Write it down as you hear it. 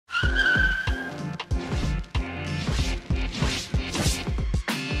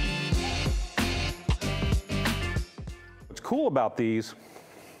cool about these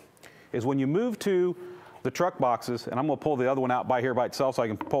is when you move to the truck boxes, and I'm going to pull the other one out by here by itself so I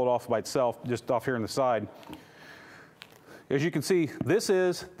can pull it off by itself, just off here on the side. As you can see, this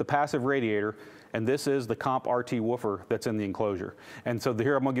is the passive radiator, and this is the comp RT woofer that's in the enclosure. And so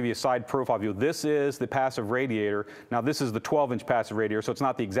here I'm going to give you a side profile view. This is the passive radiator. Now this is the 12-inch passive radiator, so it's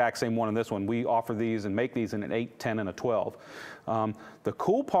not the exact same one in this one. We offer these and make these in an 8, 10, and a 12. The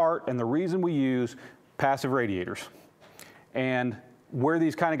cool part and the reason we use passive radiators, and where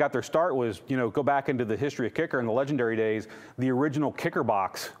these kind of got their start was, you know, go back into the history of Kicker in the legendary days, the original Kicker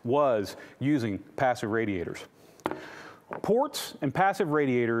box was using passive radiators. Ports and passive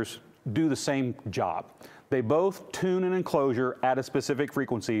radiators do the same job. They both tune an enclosure at a specific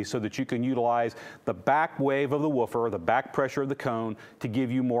frequency so that you can utilize the back wave of the woofer, or the back pressure of the cone, to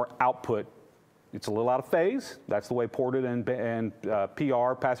give you more output. It's a little out of phase. That's the way ported and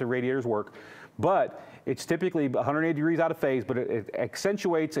PR, passive radiators, work. But it's typically 180 degrees out of phase, but it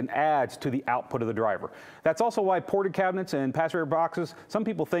accentuates and adds to the output of the driver. That's also why ported cabinets and passive radiator boxes, some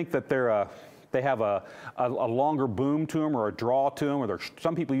people think that they have a longer boom to them or a draw to them, or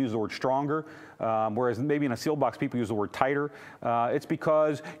some people use the word stronger, whereas maybe in a sealed box people use the word tighter. It's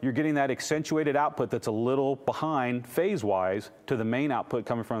because you're getting that accentuated output that's a little behind phase-wise to the main output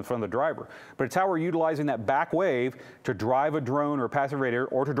coming from the front of the driver. But it's how we're utilizing that back wave to drive a drone or a passive radiator,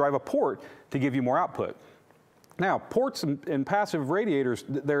 or to drive a port to give you more output. Now, ports and passive radiators,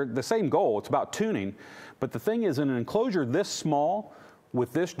 they're the same goal. It's about tuning. But the thing is, in an enclosure this small,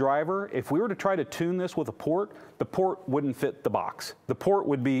 with this driver, if we were to try to tune this with a port, the port wouldn't fit the box. The port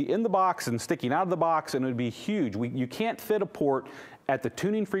would be in the box and sticking out of the box, and it would be huge. You can't fit a port at the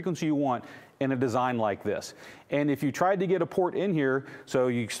tuning frequency you want in a design like this. And if you tried to get a port in here, so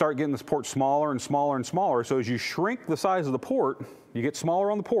you start getting this port smaller and smaller and smaller, so as you shrink the size of the port, you get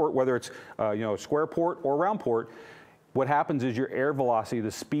smaller on the port, whether it's you know, a square port or a round port. What happens is your air velocity,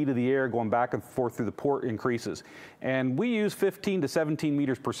 the speed of the air going back and forth through the port, increases. And we use 15 to 17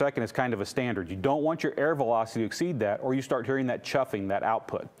 meters per second as kind of a standard. You don't want your air velocity to exceed that, or you start hearing that chuffing, that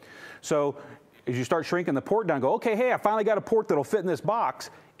output. So as you start shrinking the port down, go, okay, hey, I finally got a port that'll fit in this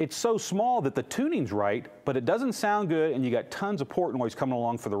box. It's so small that the tuning's right, but it doesn't sound good, and you got tons of port noise coming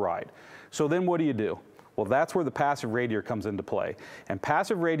along for the ride. So then what do? Well, that's where the passive radiator comes into play. And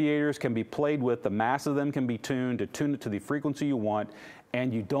passive radiators can be played with. The mass of them can be tuned to tune it to the frequency you want,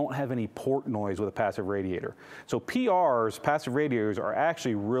 and you don't have any port noise with a passive radiator. So PRs, passive radiators, are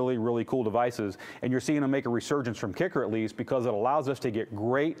actually really, really cool devices, and you're seeing them make a resurgence from Kicker, at least, because it allows us to get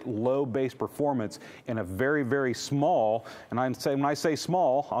great low bass performance in a very, very small, and when I say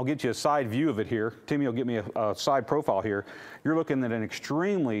small, I'll get you a side view of it here. Timmy will get me a side profile here. You're looking at an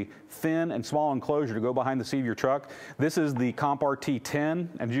extremely thin and small enclosure to go behind the seat of your truck. This is the Comp RT10,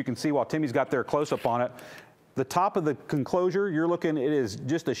 and as you can see, while Timmy's got their close-up on it, the top of the enclosure, you're looking, it is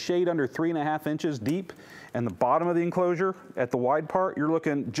just a shade under 3.5 inches deep, and the bottom of the enclosure, at the wide part, you're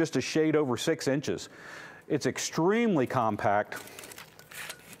looking just a shade over 6 inches. It's extremely compact.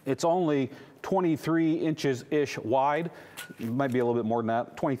 It's only 23 inches-ish wide. It might be a little bit more than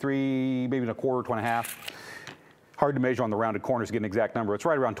that, 23, maybe a quarter, 2.5. Hard to measure on the rounded corners to get an exact number. It's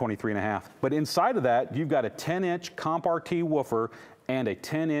right around 23.5. But inside of that, you've got a 10-inch Comp RT woofer and a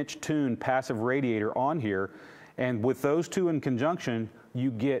 10-inch tuned passive radiator on here. And with those two in conjunction,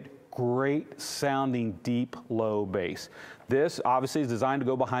 you get great sounding deep low bass. This obviously is designed to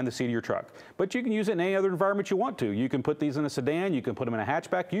go behind the seat of your truck, but you can use it in any other environment you want to. You can put these in a sedan, you can put them in a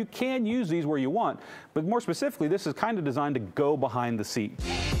hatchback, you can use these where you want, but more specifically, this is kind of designed to go behind the seat.